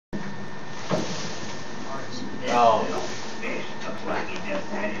Oh. Fish looks like he just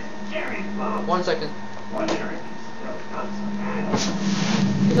had his cherry bomb. 1 second. Wonder if he's still got some bad.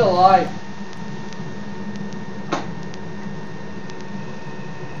 He's alive.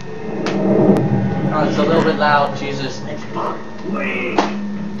 Oh, it's a little bit loud, Jesus. It's fun. Weak.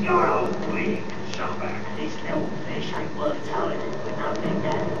 You're a weak shopper. These little fish ain't worth towing with nothing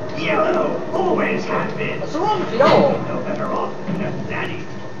that yellow always has been. What's wrong with yellow? No better off than a daddy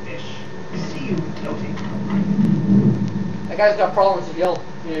fish. See you floating. That guy's got problems with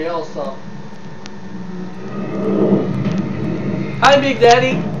yellow stuff. Hi, Big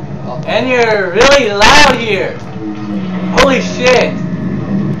Daddy. Oh. And you're really loud here. Holy shit.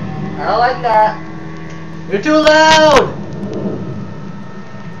 I don't like that. You're too loud.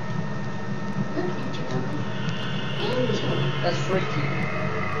 That's freaky.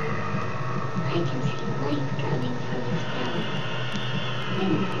 I can see light coming from his belly.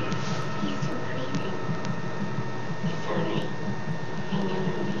 He's so crazy. It's alright. I know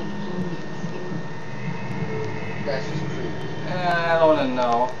he'll be an angel soon. That's just creepy. I don't want to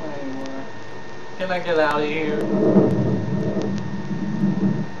know anymore. Can I get out of here?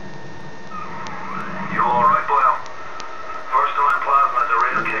 You alright, Boyle? First time plasma's a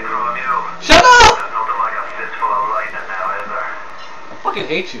real kick from a mule. Shut up! There's nothing like a fistful of lightning now, is there? I fucking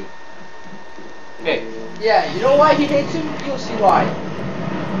hate you. Okay. Yeah, you know why he hates him? You'll see why.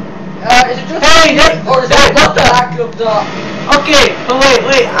 Is it just Hey, or is that what the the? back of the... Okay, but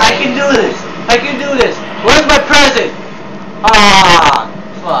wait, I can do this. I can do this. Where's my present? Ah,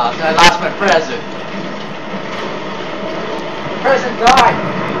 fuck, I lost my present. The present died.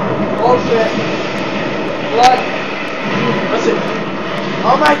 Bullshit. Blood. What's it?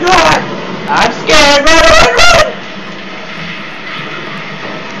 Oh my god! I'm scared. Run!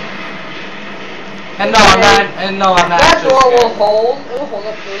 And no, I'm not. That actually door scared. will hold. It will hold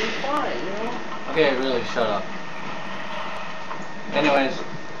up really fine, you know? Okay, really, shut up. Anyways,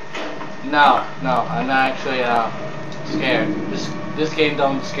 no, I'm not actually scared. This game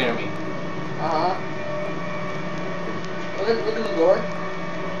don't scare me. Look at the door.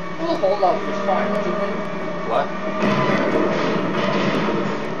 It will hold up just fine, don't you think? What?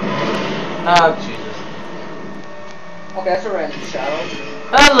 Oh Jesus. Okay, that's a random shadow.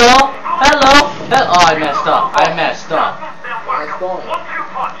 Hello. Oh, I messed up. Let's go.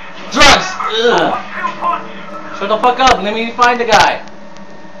 Drugs. Ugh. Shut the fuck up. Let me find the guy.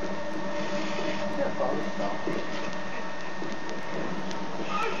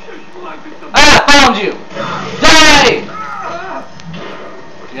 Ah, found you. Die.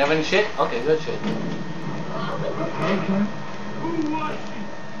 Do you have any shit? Okay, good shit.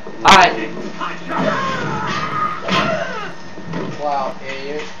 Alright. Wow,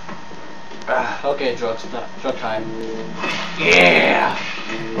 idiot. Okay, drug time. Yeah.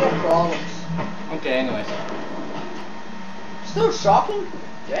 No problems. Okay, anyways. Still shocking?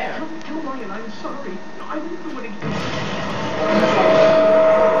 Damn. Don't worry, I'm sorry. I won't do it again.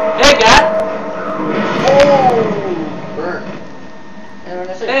 Hey, guy. Oh, burn.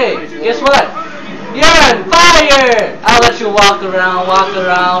 Hey, guess what? You're on fire! I'll let you walk around.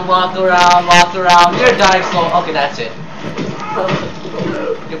 You're dying slow. Okay, that's it.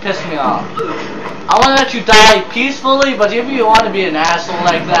 You pissed me off. I want to let you die peacefully, but if you want to be an asshole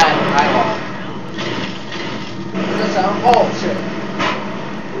like that, I won't. Does that sound? Oh, shit.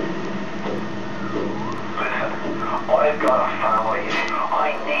 I've got a family.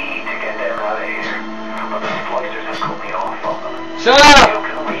 I need to get them out of here. But the splicers have cut me off from them. Shut If up! you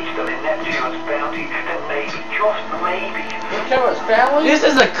can reach them in Neptune's bounty, then maybe, just maybe. Don't care about his family? This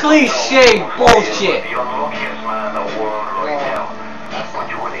is a cliche bullshit. You're the unluckiest man in the world right now.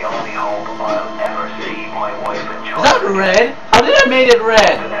 But you're the only hope I'll ever see my wife and Is children. that red? How did I made it The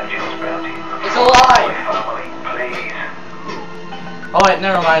red? Neptune's bounty. It's alive! My family, please. Oh wait,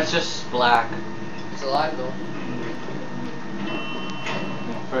 never mind. It's just black. It's alive though.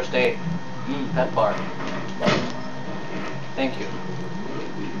 First aid. That part. Thank you.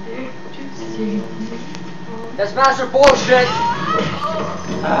 That's master bullshit!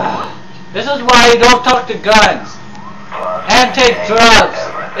 This is why you don't talk to guns and take drugs.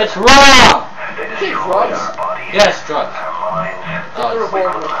 It's wrong. Take drugs? Yes, drugs. Take the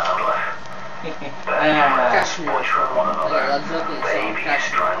revolver. Cash Cashmere. Yeah, that's nothing. Baby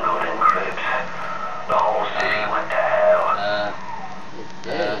Cashmere. strangled in cribs. The whole city went to hell.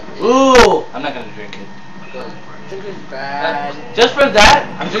 Ooh, I'm not gonna drink it. Drink is bad. Just for that,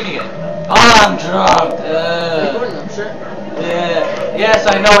 I'm drinking it. Oh, I'm drunk. Yes,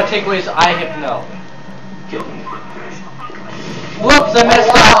 I know. It takes away I hypno. Whoops, I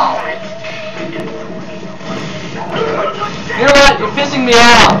messed up. You know what? You're pissing me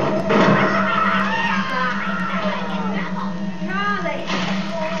off.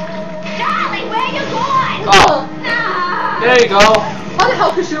 go. How the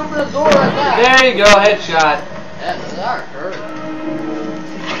hell could she open the door like that? There you go, headshot. Yeah, that hurt.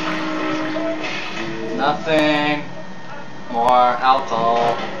 Nothing. More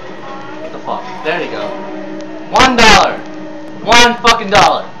alcohol. What the fuck? There you go. $1. $1 fucking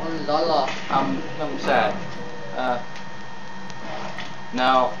dollar. $1. I'm sad.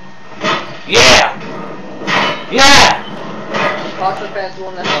 No. Yeah! Yeah! Cost of pants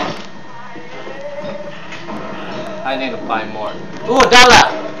 $1. I need to find more. Ooh,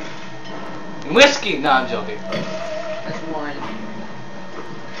 $1! Whiskey! No, I'm joking. That's wine.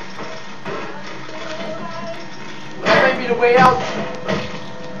 That might be the way out.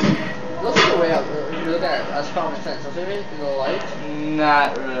 Looks like the way out. If you look at it, that's common sense. Doesn't it? The light.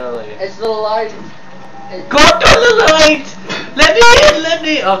 Not really. It's the light. Go to the light! Let me in! Let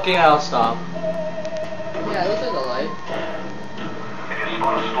me. Okay, I'll stop. Yeah, it looks like the light. If you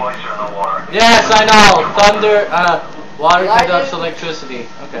spot a splicer in the water. Yes, I know. Thunder. Water Lightning. conducts electricity.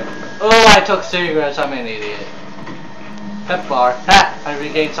 Okay. Oh, I took cigarettes. I'm an idiot. Pep bar. Ha! I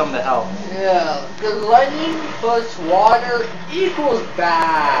regained some of the health. Yeah, the lightning plus water equals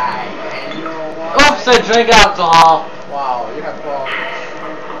bad. And you know what? Oops! I drink alcohol. Wow, you have problems.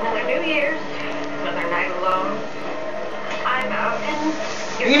 Another New Year's, another night alone. I'm out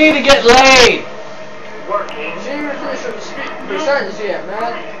and You need to get laid. working. See, you're starting to see it, man.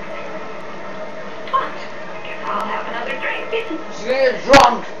 What? I guess I'll have another drink. She's gonna get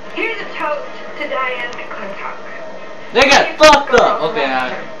drunk. Here's a toast to Diane McClintock. They got fucked up. Okay, I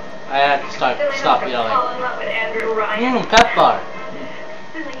had to stop yelling. Fall in love with Andrew Ryan. Pep bar.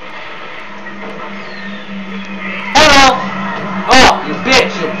 Hello. Oh, you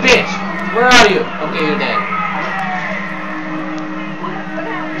bitch, you bitch. Where are you? Okay, you're dead.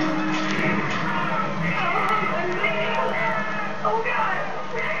 Oh God.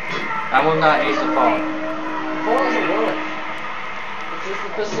 I will not use the phone. Phone doesn't work. It's just to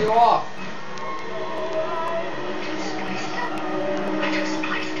piss you off.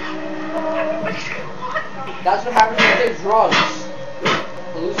 That's what happens when you take drugs.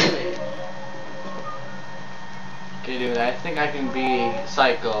 Hallucinate. Okay, dude, I think I can be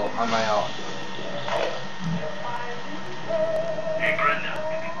psycho on my own. Hey, Brenda,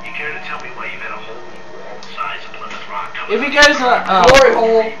 you care to tell me why you've had a hole the size of Plymouth Rock coming If you guys Glory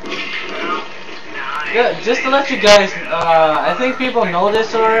hole. yeah, just to let you guys, I think people know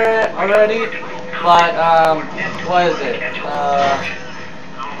this already, but what is it?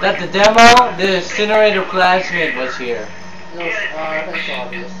 That the demo, the incinerator plasmid was here. No, that's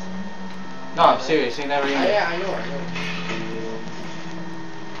obvious. No, I'm serious. You never even. Yeah, I know.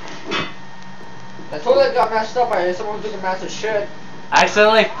 The toilet got messed up. Someone took a massive shit. I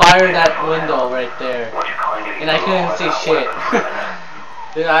accidentally fired that window right there, and I couldn't see shit.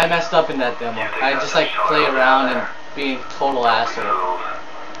 Dude, I messed up in that demo. I just like play around and being total asshole.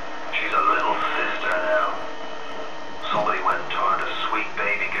 She's a little sister now. Somebody went and turned a sweet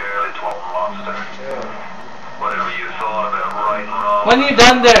baby girl into a monster. Whatever you thought about right and wrong. When you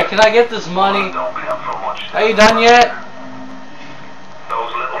done there, can I get this money? Don't count for much. Are you done yet?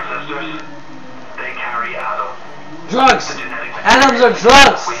 Those little sisters, they carry Adam. Drugs! The genetic Adams are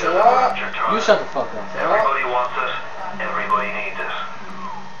drugs! We have a rapture time. You shut the fuck up. Everybody wants it. Everybody needs it.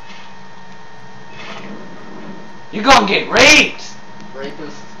 You gonna get raped!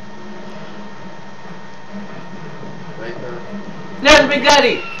 Rapist. Raper. There's Big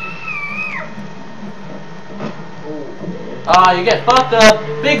Daddy! Oh, you get fucked up!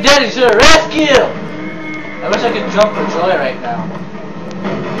 Big Daddy's to the rescue! I wish I could jump for joy right now.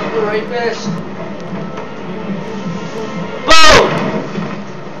 The rapist. Boom!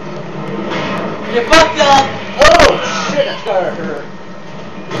 You fucked up! Oh shit, that's gotta hurt.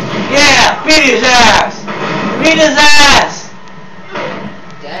 Yeah! Beat his ass! Beat his ass!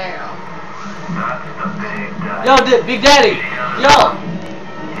 Damn. That's the big guy. Yo, Big Daddy! Yo!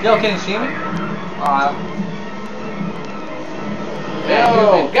 Yo, can you see me?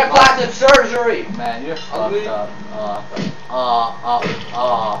 Yo, get plastic surgery. Man, you're Ugly. fucked up.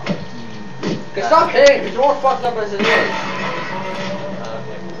 Cause stop hitting, it's more fucked up as it is.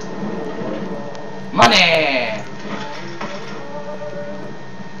 Okay. Money!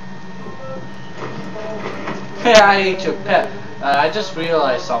 Yeah, I ate your pet. I just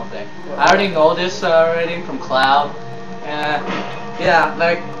realized something. I already know this already from Cloud. Yeah,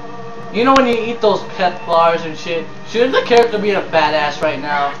 like, you know when you eat those pet bars and shit, shouldn't the character be a badass right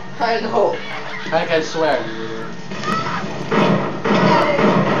now? I know. Like, I swear.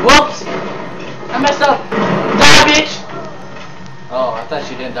 Whoops! I messed up! Die, bitch! Oh, I thought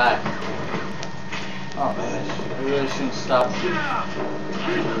she didn't die. Oh man, I really shouldn't stop.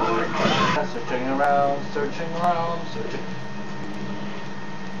 Searching around, searching around, searching.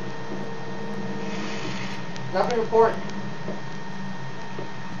 Nothing important.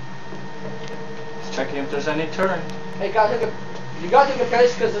 Just checking if there's any turn. Hey, you gotta take a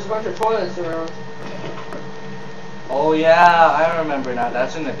piss because there's a bunch of toilets around. Oh yeah, I remember now.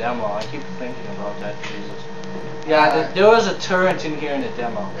 That's in the demo. I keep thinking about that. Jesus. Yeah, there was a turret in here in the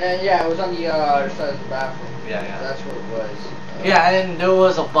demo. And yeah, it was on the other side of the bathroom. Yeah, yeah. That's what it was. Yeah, and there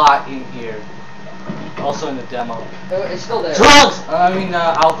was a bot in here. Also in the demo. It's still there. Drugs! I mean,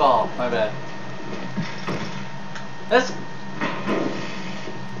 alcohol. My bad. Let's... Is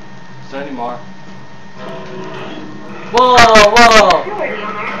there any more? Whoa, whoa!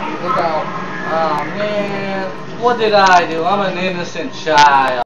 Look out. Oh man, what did I do? I'm an innocent child.